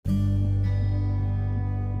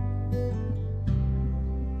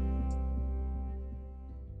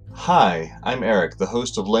Hi, I'm Eric, the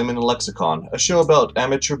host of Layman and Lexicon, a show about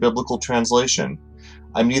amateur biblical translation.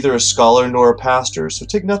 I'm neither a scholar nor a pastor, so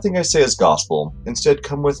take nothing I say as gospel. Instead,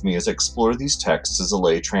 come with me as I explore these texts as a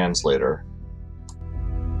lay translator.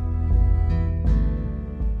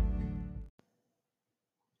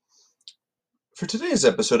 For today's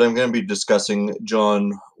episode, I'm going to be discussing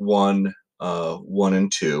John 1, 1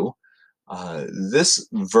 and 2. This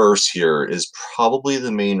verse here is probably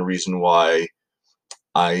the main reason why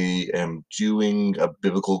I am doing a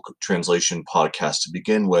biblical translation podcast to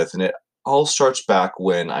begin with, and it all starts back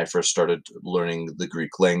when I first started learning the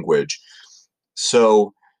Greek language.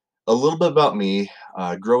 So, a little bit about me.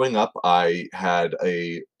 Growing up, I had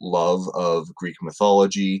a love of Greek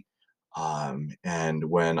mythology, and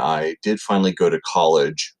when I did finally go to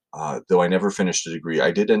college, though I never finished a degree,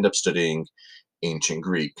 I did end up studying ancient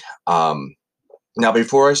Greek. Now,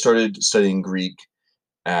 before I started studying Greek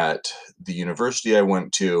at the university I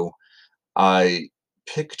went to, I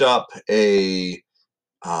picked up a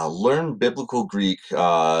Learn Biblical Greek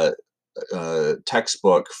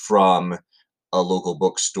textbook from a local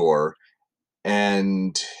bookstore,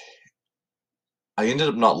 and I ended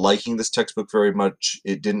up not liking this textbook very much.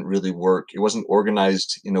 It didn't really work. It wasn't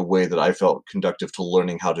organized in a way that I felt conductive to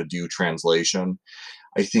learning how to do translation.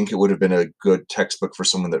 I think it would have been a good textbook for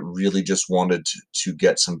someone that really just wanted to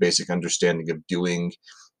get some basic understanding of doing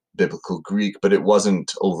biblical Greek, but it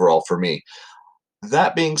wasn't overall for me.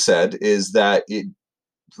 That being said, is that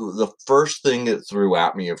the first thing it threw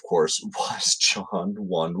at me, of course, was John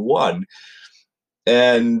 1 1.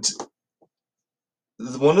 And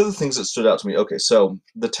one of the things that stood out to me, okay, so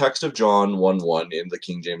the text of John 1 1 in the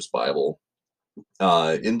King James Bible,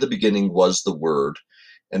 in the beginning was the Word,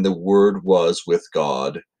 and the Word was with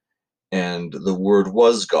God, and the Word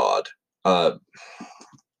was God. Uh,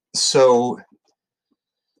 so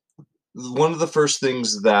one of the first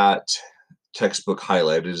things that textbook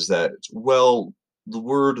highlighted is that, well, the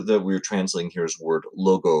word that we're translating here is word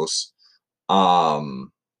logos,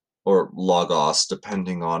 um, or logos,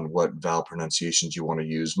 depending on what vowel pronunciations you want to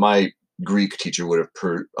use. My Greek teacher would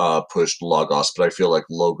have pushed logos, but I feel like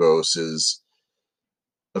logos is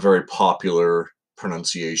a very popular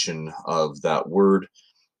pronunciation of that word.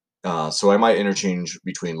 So I might interchange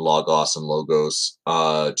between logos and logos,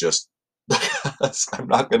 just because I'm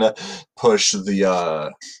not going to push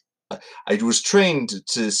the I was trained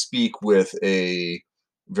to speak with a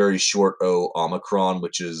very short O omicron,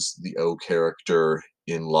 which is the O character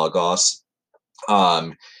in Logos.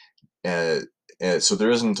 Um, uh, so there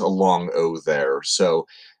isn't a long O there. So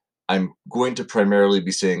I'm going to primarily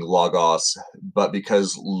be saying Logos, but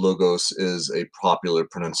because Logos is a popular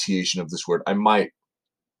pronunciation of this word, I might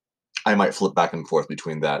flip back and forth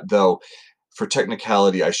between that. Though for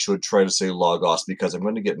technicality, I should try to say Logos because I'm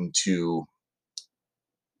going to get into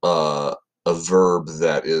uh, a verb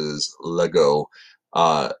that is Lego.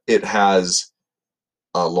 It has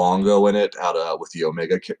a longo in it with the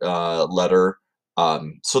omega letter.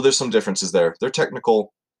 So there's some differences there. They're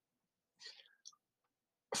technical.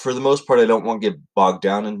 For the most part, I don't want to get bogged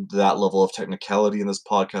down in that level of technicality in this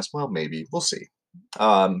podcast. Well, maybe. We'll see.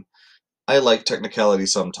 Um, I like technicality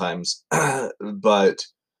sometimes, but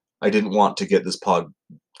I didn't want to get this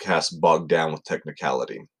podcast bogged down with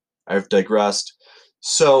technicality. I've digressed.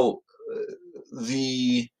 So,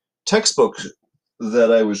 the textbook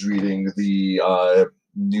that I was reading, the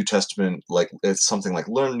New Testament, like it's something like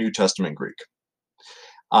Learn New Testament Greek.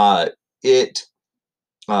 It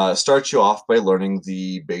starts you off by learning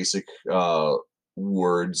the basic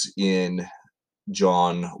words in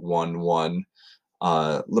John 1 1.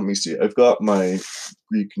 Let me see. I've got my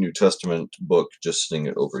Greek New Testament book just sitting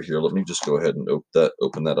it over here. Let me just go ahead and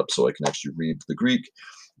open that up so I can actually read the Greek.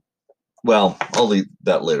 Well, I'll leave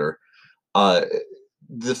that later. Uh,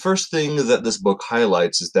 the first thing that this book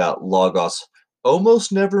highlights is that logos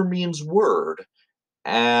almost never means word,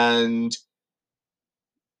 and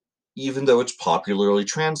even though it's popularly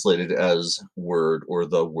translated as word or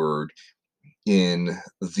the word in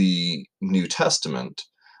the New Testament.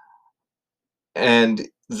 And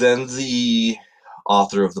then the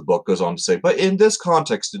author of the book goes on to say, but in this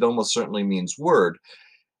context, it almost certainly means word.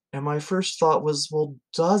 And my first thought was, well,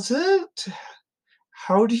 does it?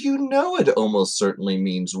 How do you know it almost certainly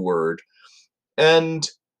means word? And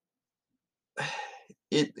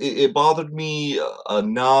it bothered me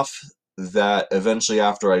enough that eventually,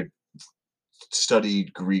 after I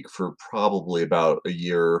studied Greek for probably about a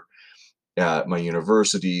year at my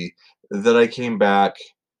university, that I came back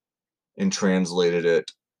and translated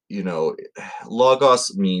it. You know,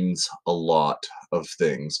 logos means a lot of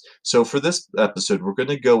things. So for this episode, we're going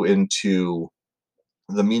to go into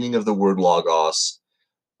the meaning of the word logos,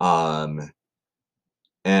 um,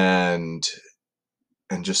 and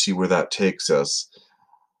just see where that takes us.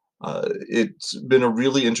 It's been a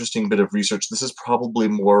really interesting bit of research. This is probably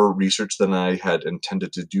more research than I had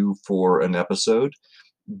intended to do for an episode,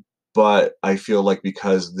 but I feel like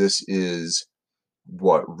because this is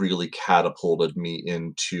what really catapulted me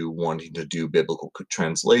into wanting to do biblical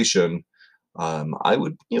translation, I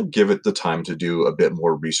would, give it the time to do a bit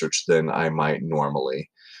more research than I might normally.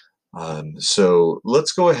 So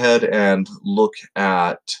let's go ahead and look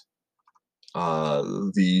at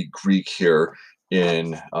the Greek here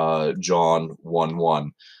in John 1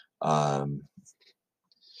 1. Um,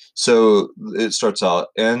 so it starts out,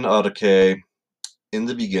 En arche, in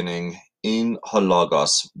the beginning, in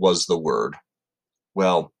halagos was the word.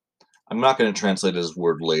 Well, I'm not going to translate his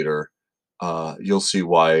word later. You'll see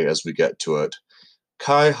why as we get to it.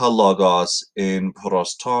 Kai halagos in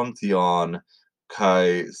proston theon,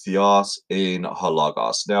 kai theos in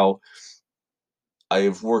halagos. Now,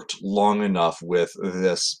 I've worked long enough with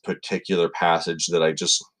this particular passage that I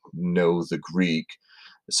just know the Greek.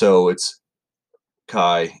 So it's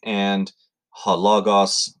kai and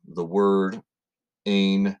halagos, the word,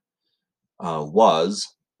 ein, was,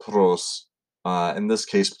 pros. In this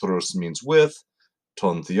case, pros means with,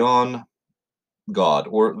 ton theon, God,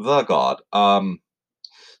 or the God.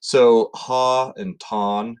 So ha and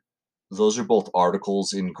ton, those are both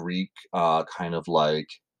articles in Greek, kind of like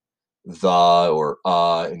the or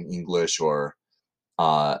in English, or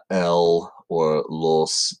el or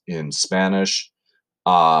los in Spanish.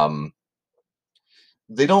 Um,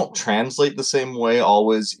 they don't translate the same way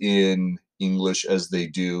always in English as they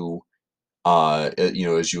do,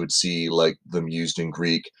 as you would see like them used in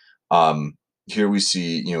Greek. Um, Here we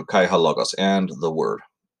see, kai halagos and the word.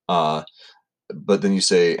 Uh, but then you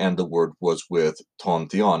say, and the word was with ton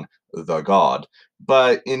theon, the God.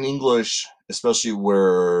 But in English, especially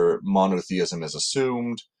where monotheism is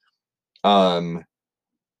assumed, um,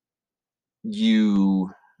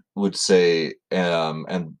 you would say,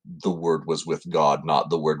 and the word was with God, not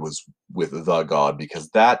the word was with the God, because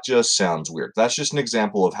that just sounds weird. That's just an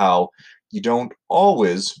example of how you don't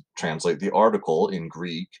always translate the article in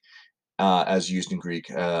Greek as used in Greek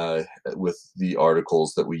with the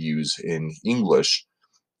articles that we use in English.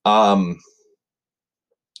 Um,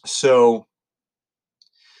 so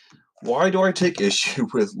why do I take issue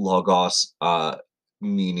with logos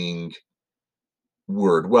meaning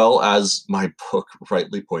word? Well, as my book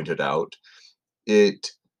rightly pointed out,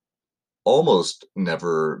 it almost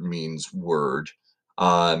never means word.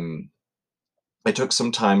 Um, I took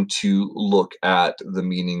some time to look at the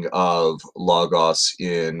meaning of logos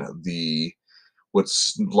in the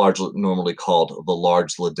what's largely normally called the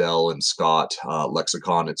Large Liddell and Scott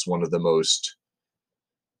lexicon. It's one of the most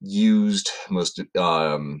used, most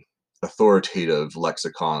authoritative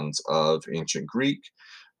lexicons of ancient Greek.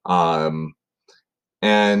 Um,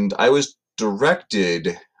 and I was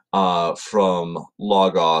directed from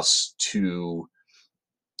logos to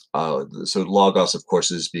so logos, of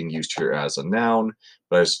course, is being used here as a noun,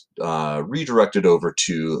 but I was redirected over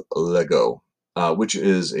to lego, which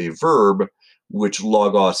is a verb which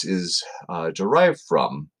logos is derived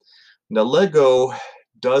from. Now, lego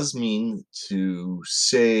does mean to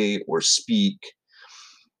say or speak,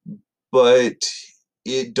 but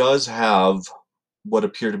it does have what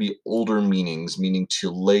appear to be older meanings, meaning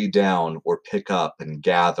to lay down or pick up and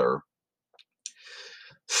gather.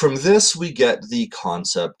 From this, we get the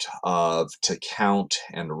concept of to count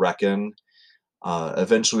and reckon.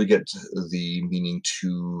 Eventually, we get the meaning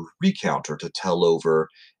to recount or to tell over,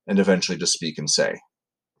 and eventually to speak and say.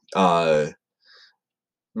 Uh,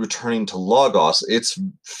 Returning to logos, its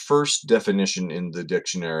first definition in the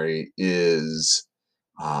dictionary is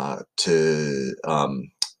to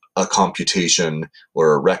a computation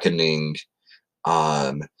or a reckoning,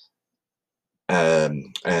 um,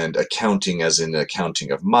 and accounting, as in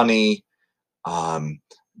accounting of money. Um,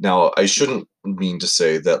 Now, I shouldn't mean to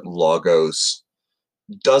say that logos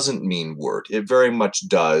doesn't mean word. It very much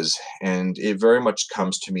does, and it very much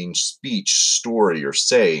comes to mean speech, story, or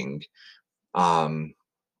saying. Um,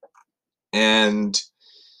 and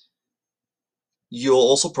You'll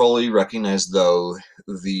also probably recognize, though,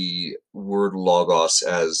 the word logos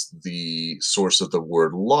as the source of the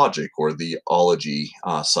word logic, or the ology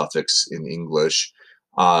suffix in English.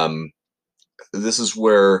 Um, this is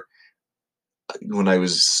where, when I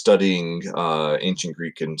was studying ancient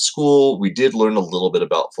Greek in school, we did learn a little bit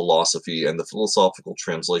about philosophy and the philosophical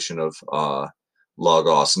translation of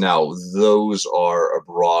logos. Now, those are a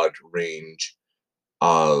broad range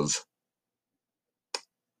of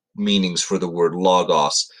meanings for the word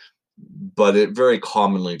logos, but it very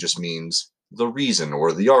commonly just means the reason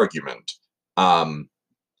or the argument. Um,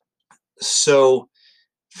 so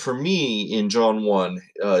for me in John 1,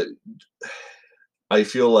 I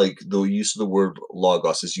feel like the use of the word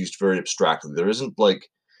logos is used very abstractly. There isn't like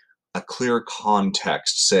a clear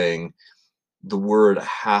context saying the word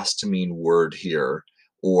has to mean word here,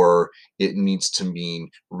 or it needs to mean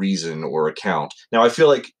reason or account. Now, I feel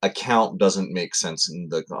like account doesn't make sense in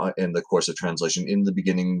the course of translation. In the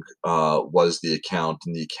beginning was the account,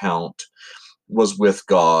 and the account was with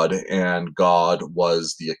God, and God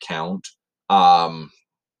was the account. Um,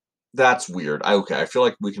 that's weird. Okay, I feel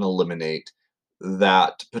like we can eliminate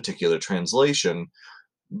that particular translation,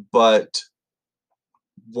 but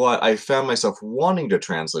what I found myself wanting to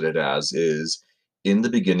translate it as is in the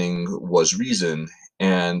beginning was reason,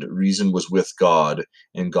 and reason was with God,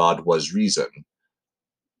 and God was reason.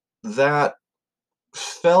 That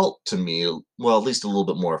felt to me, well, at least a little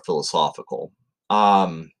bit more philosophical.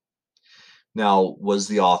 Um, Now, was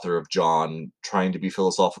the author of John trying to be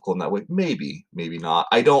philosophical in that way? Maybe, maybe not.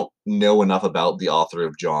 I don't know enough about the author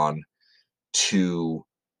of John to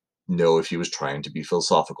know if he was trying to be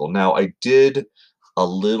philosophical. Now, I did a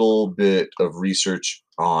little bit of research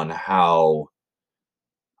on how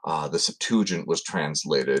the Septuagint was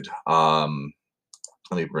translated. Let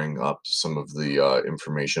me bring up some of the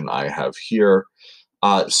information I have here.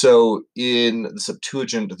 So in the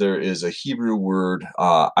Septuagint, there is a Hebrew word.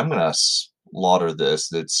 I'm going to slaughter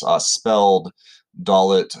this. It's spelled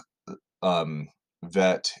Dalet, um,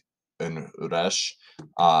 Vet, and Resh.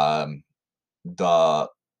 Um, the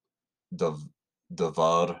the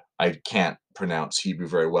Var. I can't pronounce Hebrew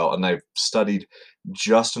very well, and I've studied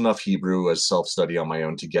just enough Hebrew as self-study on my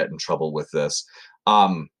own to get in trouble with this.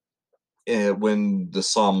 Um, when the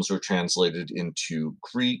Psalms were translated into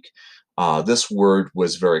Greek, this word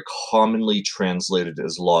was very commonly translated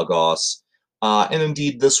as logos, and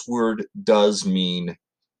indeed, this word does mean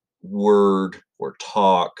word or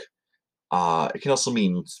talk. It can also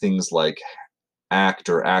mean things like act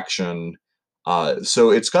or action.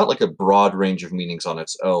 So it's got like a broad range of meanings on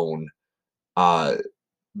its own uh,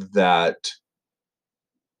 that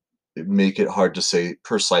make it hard to say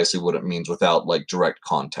precisely what it means without like direct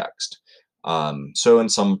context. So in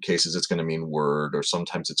some cases it's going to mean word, or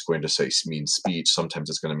sometimes it's going to say mean speech, sometimes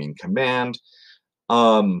it's going to mean command,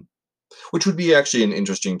 um, which would be actually an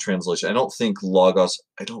interesting translation. I don't think logos.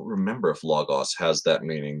 I don't remember if logos has that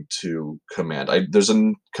meaning to command. There's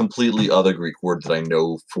a completely other Greek word that I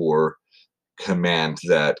know for command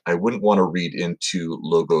that I wouldn't want to read into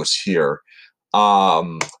logos here.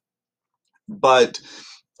 Um, but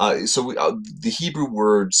the Hebrew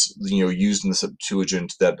words, used in the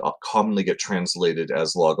Septuagint that commonly get translated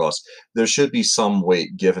as logos, there should be some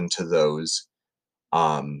weight given to those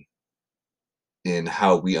um, in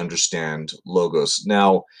how we understand logos.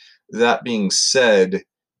 Now, that being said,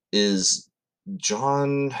 is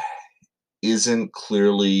John isn't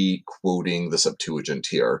clearly quoting the Septuagint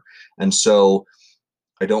here, and so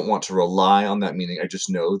I don't want to rely on that meaning. I just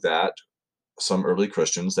know that some early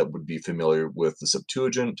Christians that would be familiar with the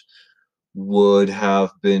Septuagint would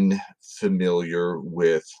have been familiar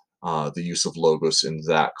with the use of logos in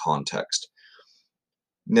that context.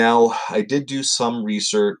 Now, I did do some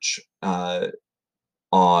research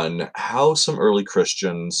on how some early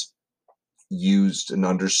Christians used and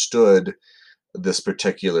understood this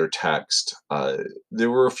particular text.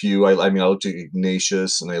 There were a few. I mean, I looked at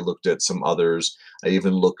Ignatius and I looked at some others. I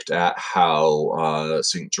even looked at how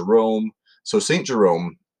Saint Jerome. So Saint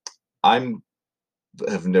Jerome, I'm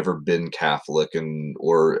have never been Catholic and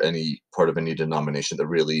or any part of any denomination that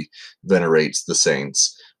really venerates the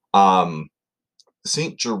saints. Um,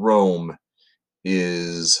 Saint Jerome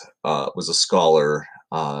is was a scholar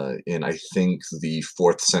in I think the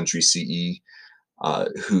fourth century CE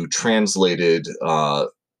who translated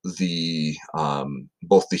the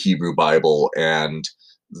both the Hebrew Bible and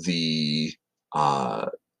the uh,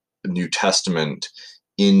 New Testament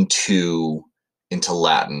into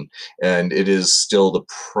Latin, and it is still the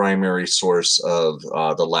primary source of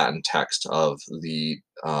the Latin text of the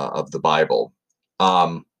Bible.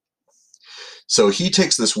 Um, so he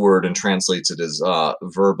takes this word and translates it as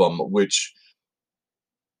verbum, which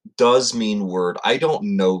does mean word. I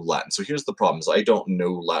don't know Latin, so here's the problem: is I don't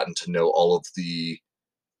know Latin to know all of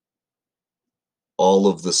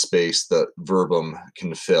the space that verbum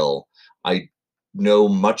can fill. I know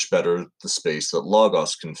much better the space that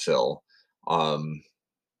logos can fill. Um,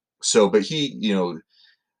 but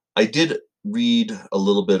I did read a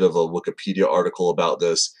little bit of a Wikipedia article about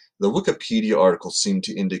this. The Wikipedia article seemed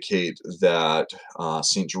to indicate that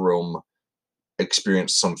St. Jerome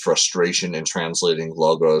experienced some frustration in translating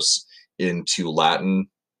logos into Latin.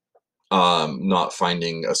 not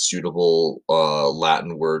finding a suitable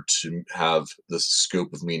Latin word to have the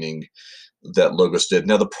scope of meaning that logos did.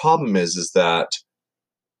 Now the problem is that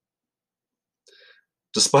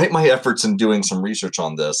despite my efforts in doing some research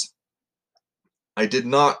on this, I did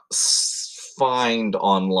not find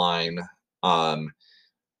online um,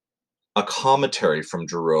 a commentary from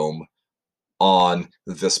Jerome on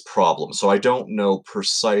this problem. So I don't know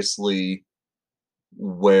precisely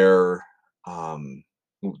where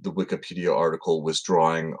the Wikipedia article was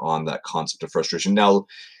drawing on that concept of frustration. Now,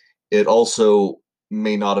 it also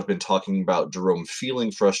may not have been talking about Jerome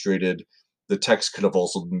feeling frustrated. The text could have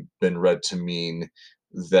also been read to mean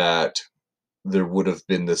that there would have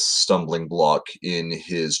been this stumbling block in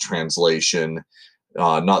his translation.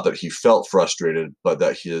 Not that he felt frustrated, but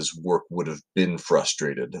that his work would have been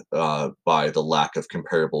frustrated by the lack of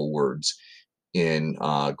comparable words in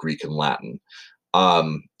Greek and Latin.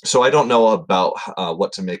 So I don't know about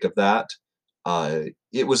what to make of that.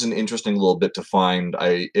 It was an interesting little bit to find.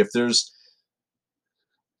 If there's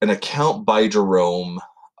an account by Jerome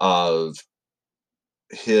of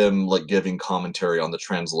him like giving commentary on the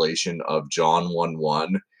translation of John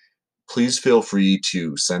 1:1, please feel free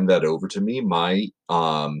to send that over to me.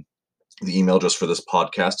 The email just for this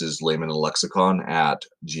podcast is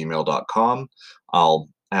laymanandlexicon@gmail.com. I'll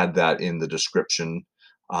add that in the description.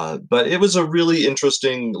 But it was a really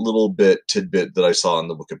interesting little tidbit that I saw in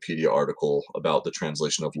the Wikipedia article about the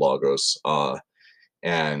translation of Logos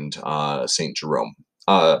and Saint Jerome.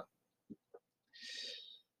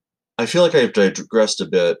 I feel like I've digressed a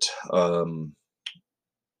bit. I'm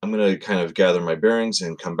going to kind of gather my bearings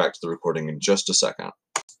and come back to the recording in just a second.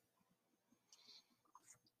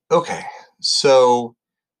 Okay, so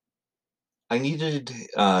I needed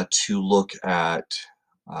to look at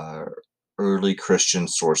early Christian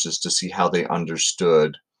sources to see how they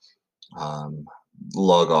understood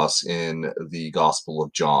Logos in the Gospel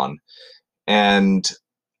of John. And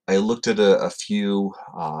I looked at a few.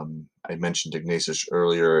 I mentioned Ignatius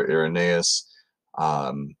earlier, Irenaeus.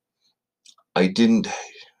 Um, I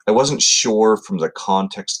wasn't sure from the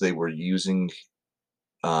context they were using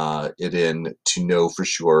it in to know for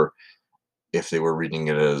sure if they were reading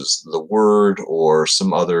it as the word or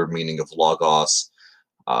some other meaning of logos.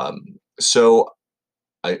 So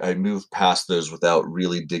I moved past those without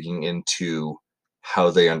really digging into how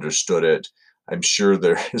they understood it. I'm sure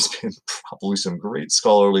there has been probably some great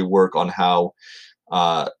scholarly work on how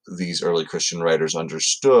these early Christian writers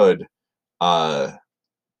understood the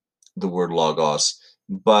word logos,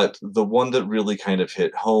 but the one that really kind of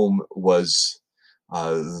hit home was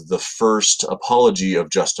the first apology of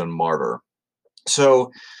Justin Martyr.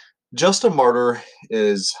 So Justin Martyr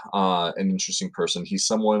is an interesting person. He's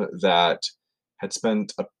someone that had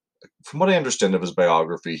spent, from what I understand of his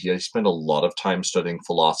biography, he had spent a lot of time studying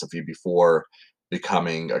philosophy before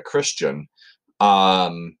becoming a Christian.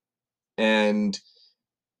 And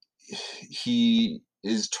he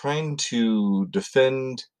is trying to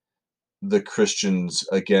defend the Christians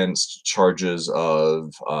against charges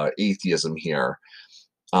of atheism here.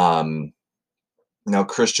 Now,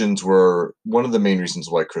 Christians were one of the main reasons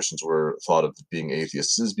why Christians were thought of being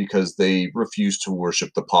atheists is because they refused to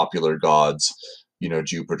worship the popular gods,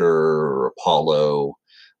 Jupiter or Apollo,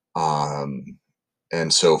 um,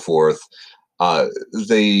 and so forth.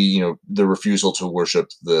 The refusal to worship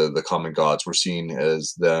the common gods were seen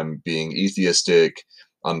as them being atheistic,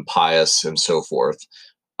 unpious, and so forth.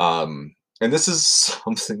 And this is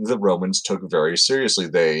something the Romans took very seriously.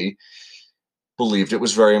 They believed it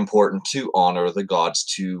was very important to honor the gods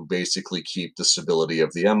to basically keep the stability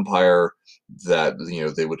of the empire, that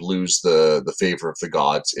they would lose the favor of the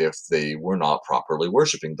gods if they were not properly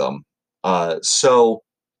worshiping them. So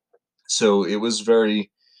it was very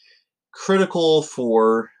critical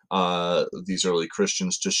for these early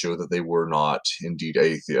Christians to show that they were not indeed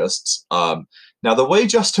atheists. Now, the way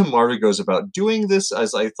Justin Martyr goes about doing this,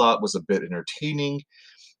 as I thought, was a bit entertaining.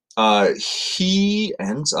 He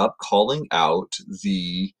ends up calling out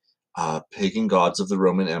the pagan gods of the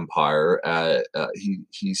Roman Empire.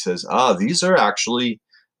 He says, these are actually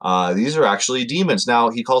demons. Now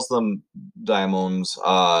he calls them daimons.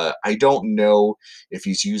 I don't know if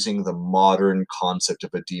he's using the modern concept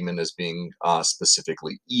of a demon as being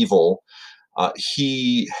specifically evil.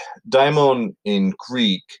 Daimon in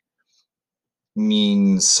Greek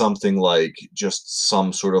means something like just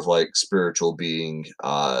some sort of like spiritual being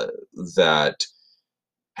that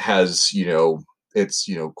has it's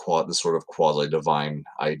the sort of quasi divine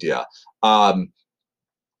idea.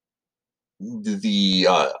 The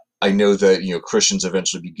I know that Christians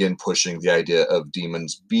eventually begin pushing the idea of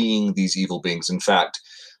demons being these evil beings. In fact,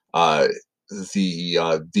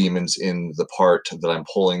 the demons in the part that I'm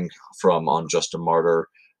pulling from on Justin Martyr.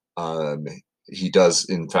 Um, he does,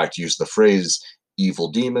 in fact, use the phrase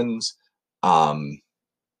evil demons. Um,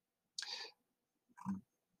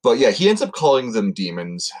 but yeah, he ends up calling them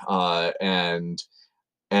demons, and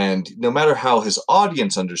no matter how his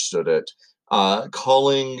audience understood it,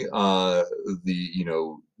 calling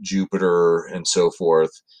the Jupiter and so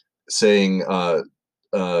forth, saying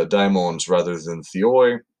daimons rather than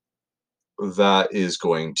theoi, that is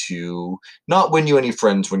going to not win you any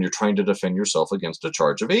friends when you're trying to defend yourself against a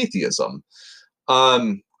charge of atheism.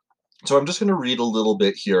 Um, so I'm just going to read a little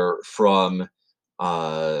bit here from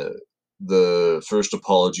uh, the First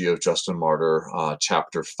Apology of Justin Martyr,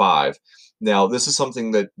 chapter 5. Now, this is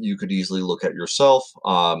something that you could easily look at yourself.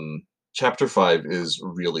 Chapter 5 is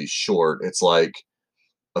really short. It's like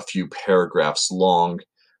a few paragraphs long.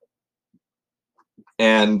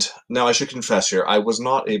 And now I should confess here, I was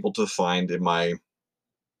not able to find in my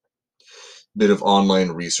bit of online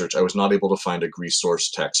research, I was not able to find a Greek source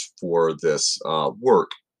text for this work.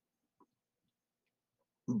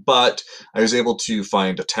 But I was able to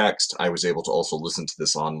find a text. I was able to also listen to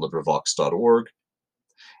this on LibriVox.org.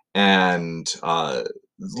 And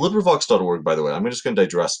LibriVox.org, by the way, I'm just going to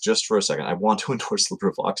digress just for a second. I want to endorse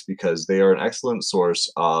LibriVox because they are an excellent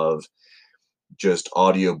source of just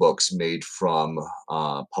audiobooks made from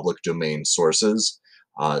public domain sources.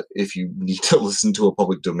 If you need to listen to a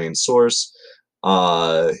public domain source,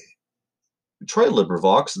 try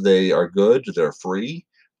LibriVox. They are good. They're free.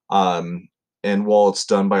 And while it's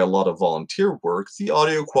done by a lot of volunteer work, the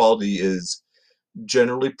audio quality is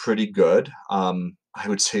generally pretty good. I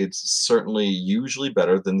would say it's certainly usually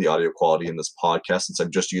better than the audio quality in this podcast since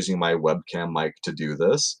I'm just using my webcam mic to do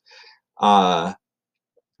this.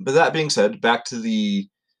 But that being said, back to the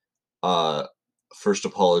uh, First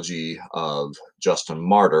Apology of Justin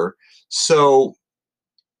Martyr. So,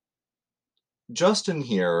 Justin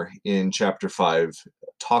here in chapter 5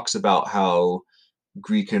 talks about how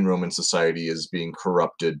Greek and Roman society is being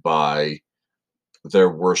corrupted by their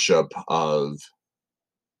worship of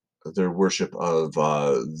the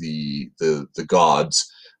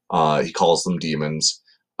gods. He calls them demons.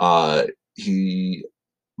 He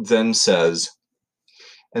then says,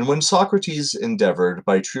 and when Socrates endeavored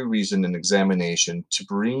by true reason and examination to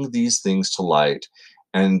bring these things to light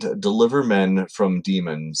and deliver men from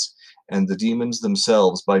demons, and the demons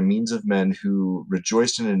themselves by means of men who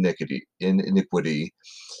rejoiced in iniquity,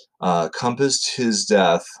 compassed his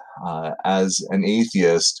death as an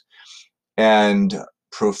atheist and a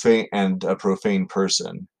profane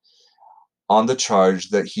person, on the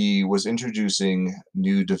charge that he was introducing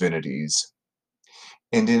new divinities.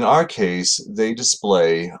 And in our case, they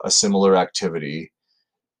display a similar activity,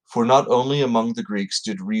 for not only among the Greeks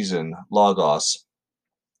did reason, logos,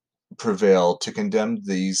 prevail to condemn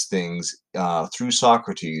these things through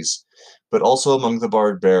Socrates, but also among the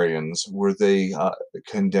barbarians were they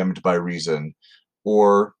condemned by reason,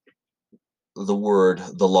 or the word,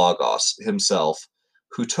 the logos himself,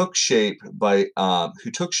 who took shape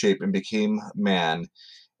and became man,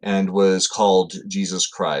 and was called Jesus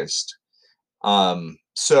Christ.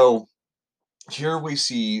 So here we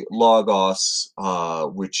see logos,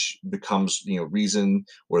 which becomes reason,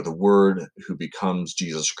 or the word who becomes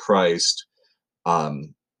Jesus Christ.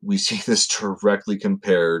 We see this directly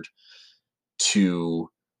compared to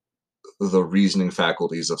the reasoning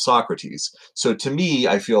faculties of Socrates. So to me,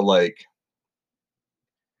 I feel like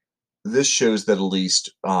this shows that at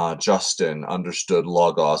least Justin understood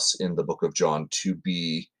logos in the book of John to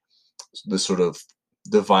be the sort of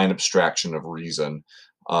divine abstraction of reason.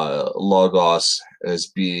 Logos as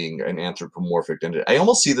being an anthropomorphic entity. I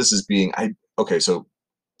almost see this as being okay. So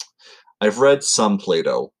I've read some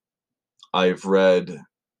Plato. I've read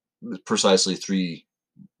precisely 3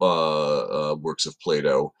 works of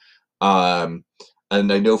Plato. Um,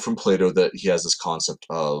 and I know from Plato that he has this concept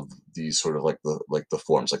of these sort of like the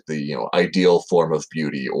forms, like the ideal form of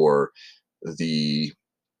beauty, or the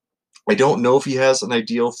I don't know if he has an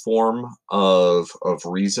ideal form of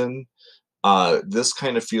reason. This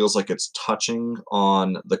kind of feels like it's touching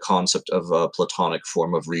on the concept of a Platonic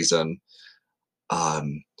form of reason,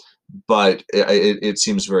 um, but it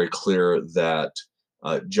seems very clear that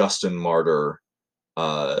Justin Martyr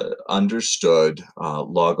understood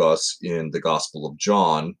logos in the Gospel of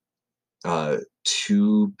John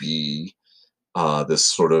to be this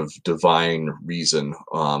sort of divine reason,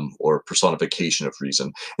 or personification of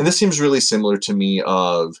reason. And this seems really similar to me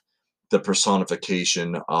of the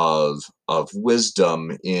personification of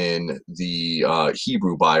wisdom in the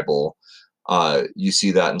Hebrew Bible. You see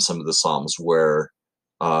that in some of the Psalms where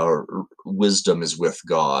wisdom is with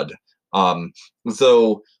God.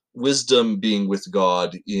 Though wisdom being with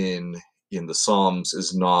God in the Psalms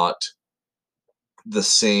is not the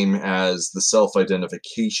same as the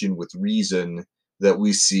self-identification with reason that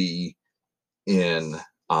we see in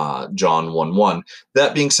John 1:1.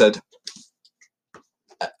 That being said,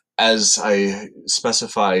 as I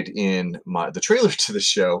specified in the trailer to the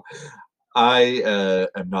show, I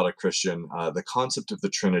am not a Christian. The concept of the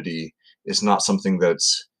Trinity is not something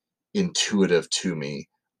that's intuitive to me.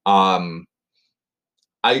 Um,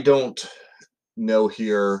 I don't know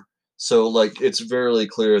here. So, like, it's very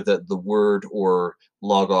clear that the Word or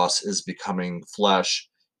Logos is becoming flesh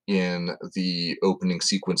in the opening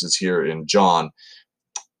sequences here in John.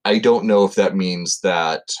 I don't know if that means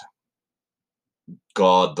that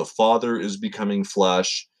God the Father is becoming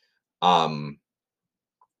flesh. Um,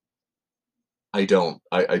 I don't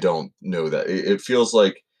know that. It feels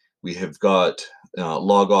like we have got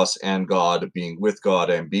Logos and God being with God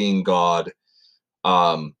and being God.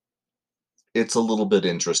 Um, it's a little bit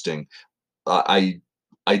interesting. I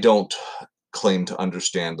don't claim to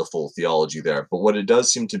understand the full theology there, but what it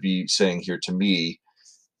does seem to be saying here to me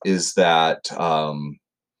is that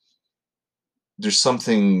there's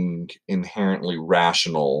something inherently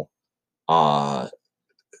rational uh,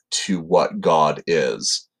 to what God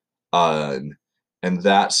is. Um, and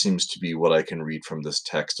that seems to be what I can read from this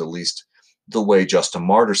text, at least the way Justin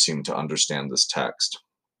Martyr seemed to understand this text.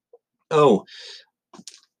 Oh,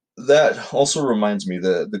 that also reminds me,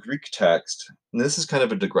 the Greek text, and this is kind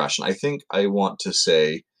of a digression. I think I want to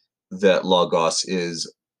say that Logos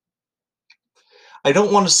is, I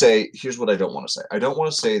don't want to say, here's what I don't want to say. I don't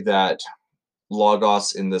want to say that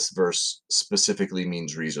Logos in this verse specifically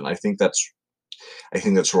means reason. I think that's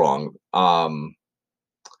wrong. I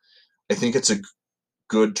think it's a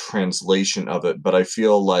good translation of it, but I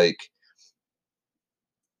feel like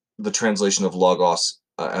the translation of Logos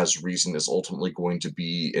as reason is ultimately going to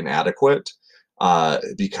be inadequate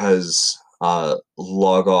because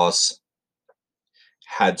Logos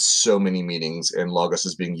had so many meanings, and Logos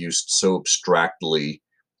is being used so abstractly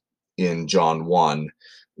in John 1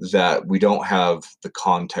 that we don't have the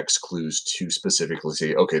context clues to specifically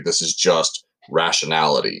say, okay, this is just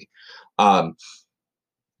rationality. Um,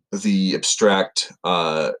 the abstract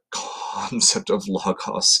concept of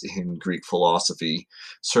logos in Greek philosophy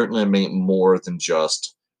certainly meant more than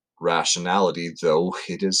just rationality, though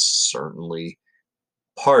it is certainly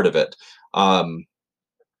part of it. Um,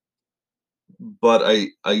 but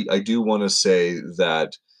I do want to say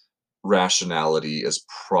that rationality is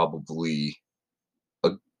probably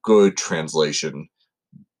a good translation,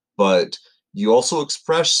 but you also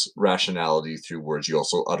express rationality through words. You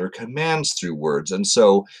also utter commands through words. And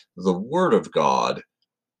so the Word of God,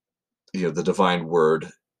 the divine word,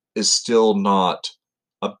 is still not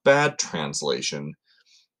a bad translation,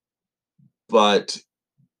 but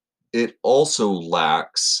it also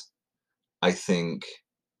lacks, I think,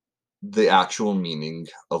 the actual meaning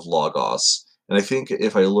of logos. And I think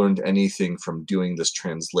if I learned anything from doing this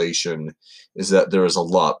translation, is that there is a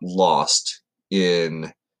lot lost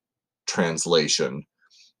in translation.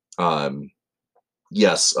 Um,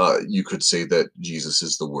 yes, you could say that Jesus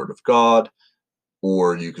is the Word of God,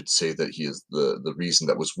 or you could say that he is the reason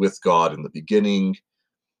that was with God in the beginning.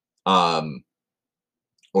 Um,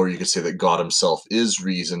 or you could say that God himself is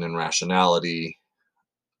reason and rationality.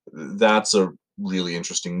 That's a really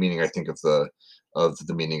interesting meaning, I think, of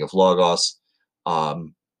the meaning of logos.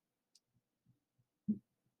 Um,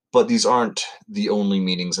 but these aren't the only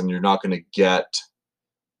meanings, and you're not going to get,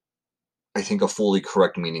 I think, a fully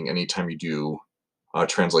correct meaning anytime you do a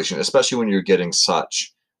translation, especially when you're getting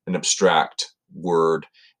such an abstract word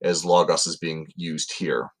as logos is being used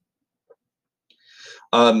here.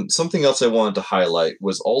 Something else I wanted to highlight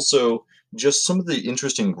was also just some of the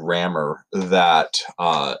interesting grammar that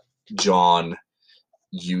John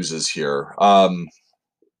uses here.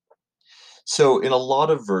 So, in a lot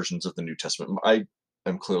of versions of the New Testament, I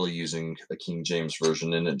am clearly using a King James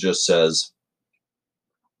version, and it just says,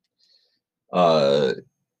 uh,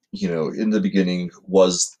 in the beginning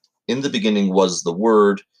was the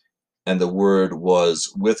Word, and the Word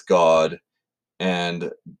was with God,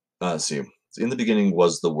 and see, in the beginning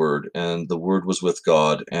was the Word, and the Word was with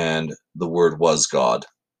God, and the Word was God.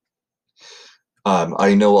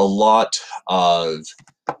 I know a lot of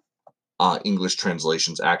English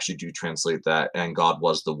translations actually do translate that, and God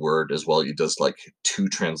was the Word as well. It does like two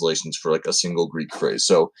translations for like a single Greek phrase.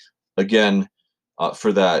 So again,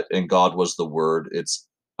 for that, and God was the Word, it's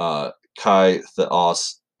kai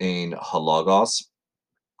theos ein halagos.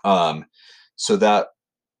 So that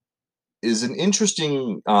is an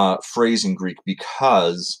interesting phrase in Greek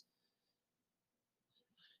because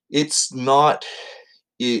it's not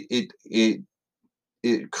it it it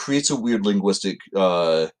it creates a weird linguistic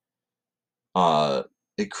uh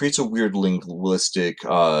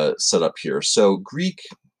setup here. So Greek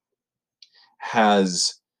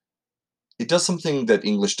has it does something that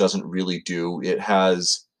English doesn't really do. It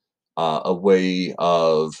has a way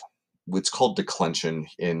of what's called declension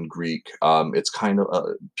in Greek. It's kind of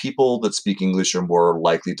people that speak English are more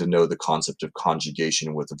likely to know the concept of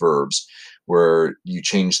conjugation with verbs, where you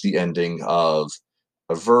change the ending of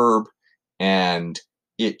a verb and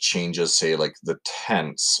it changes, say, like the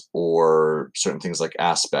tense or certain things like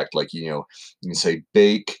aspect. Like, you can say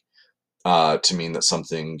bake to mean that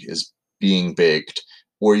something is being baked,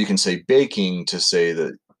 or you can say baking to say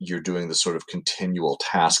that you're doing the sort of continual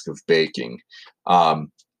task of baking.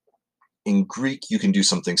 Um, in Greek, you can do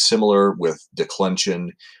something similar with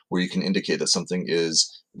declension, where you can indicate that something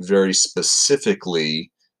is very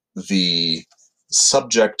specifically the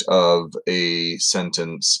subject of a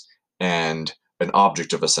sentence and an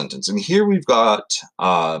object of a sentence. And here we've got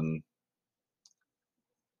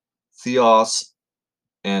theos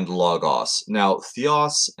and logos. Now,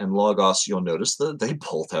 theos and logos, you'll notice that they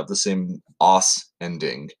both have the same os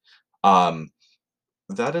ending. Um,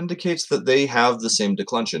 that indicates that they have the same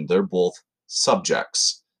declension. They're both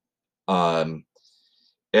subjects. Um,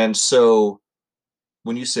 and so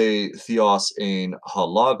when you say theos ein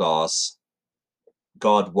halagos,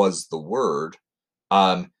 God was the word,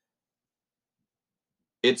 um,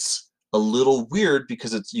 it's a little weird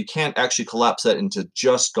because you can't actually collapse that into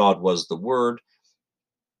just God was the word,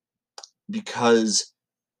 because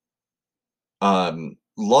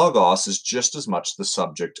logos is just as much the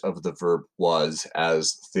subject of the verb was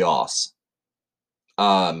as theos.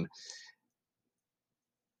 Um,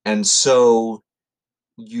 and so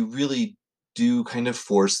you really do kind of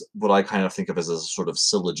force what I kind of think of as a sort of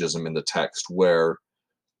syllogism in the text, where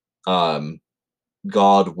um,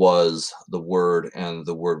 God was the Word and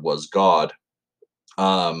the Word was God,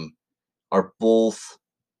 um, are both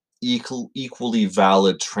equally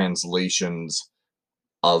valid translations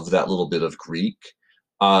of that little bit of Greek.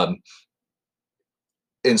 Um,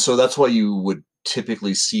 and so that's why you would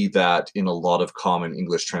typically see that in a lot of common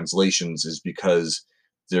English translations, is because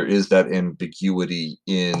there is that ambiguity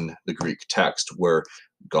in the Greek text where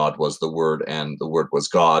God was the Word and the Word was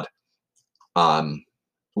God. Um,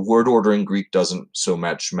 word order in Greek doesn't so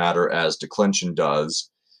much matter as declension does,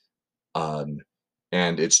 um,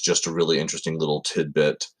 and it's just a really interesting little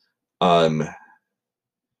tidbit. Um,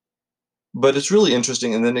 but it's really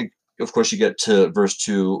interesting, and then of course you get to verse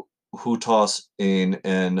 2, "Hutos in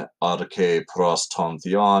en arche pros ton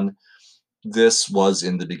theon." This was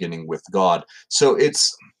in the beginning with God. So it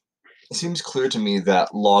seems clear to me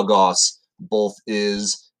that logos both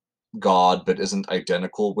is God but isn't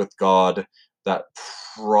identical with God. That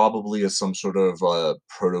probably is some sort of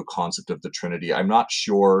proto concept of the Trinity. I'm not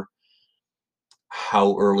sure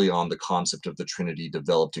how early on the concept of the Trinity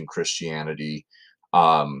developed in Christianity,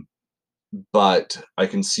 um, but I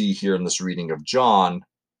can see here in this reading of John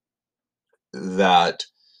that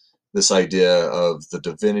this idea of the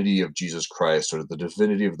divinity of Jesus Christ, or the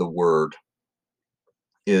divinity of the Word,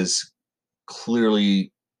 is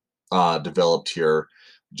clearly developed here.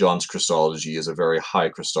 John's Christology is a very high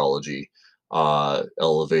Christology,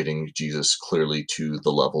 elevating Jesus clearly to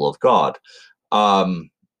the level of God. Um,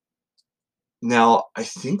 Now, I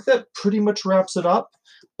think that pretty much wraps it up.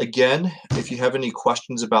 Again, if you have any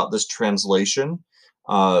questions about this translation,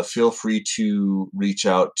 feel free to reach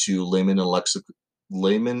out to layman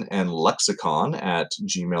and lexicon at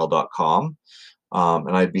gmail.com.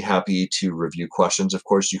 And I'd be happy to review questions. Of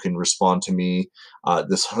course, you can respond to me.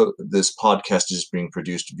 This podcast is being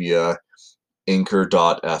produced via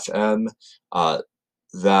anchor.fm.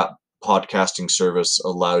 That podcasting service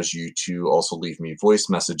allows you to also leave me voice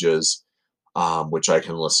messages, which I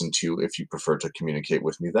can listen to if you prefer to communicate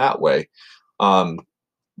with me that way. Um,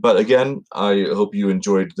 but again, I hope you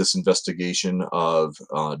enjoyed this investigation of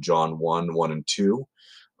John 1, 1, and 2.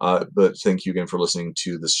 But thank you again for listening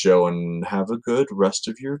to this show, and have a good rest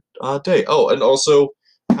of your day. Oh, and also,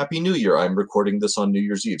 Happy New Year. I'm recording this on New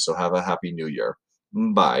Year's Eve, so have a Happy New Year.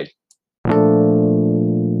 Bye.